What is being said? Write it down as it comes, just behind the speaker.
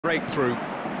Breakthrough.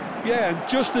 Yeah, and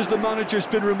just as the manager's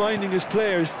been reminding his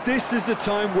players, this is the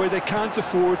time where they can't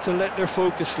afford to let their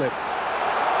focus slip.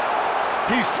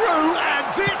 He's through, and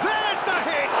there's the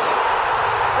hit!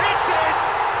 It's in!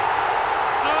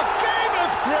 A game of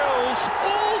thrills,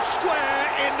 all square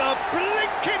in the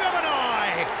blinking of an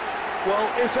eye! Well,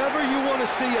 if ever you want to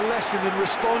see a lesson in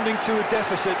responding to a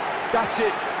deficit, that's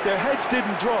it. Their heads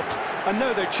didn't drop, and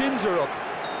now their chins are up.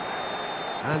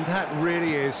 And that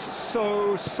really is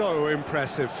so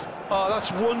impressive. Oh,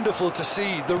 that's wonderful to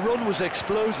see. The run was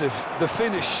explosive, the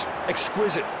finish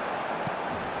exquisite.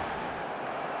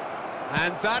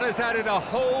 And that has added a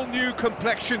whole new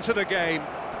complexion to the game.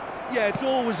 Yeah, it's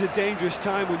always a dangerous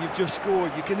time when you've just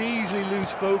scored. You can easily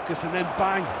lose focus and then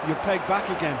bang, you're pegged back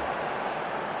again.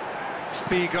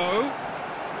 Figo.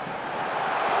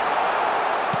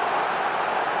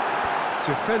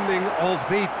 Defending of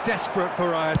the desperate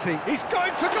variety. He's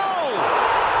going for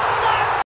goal!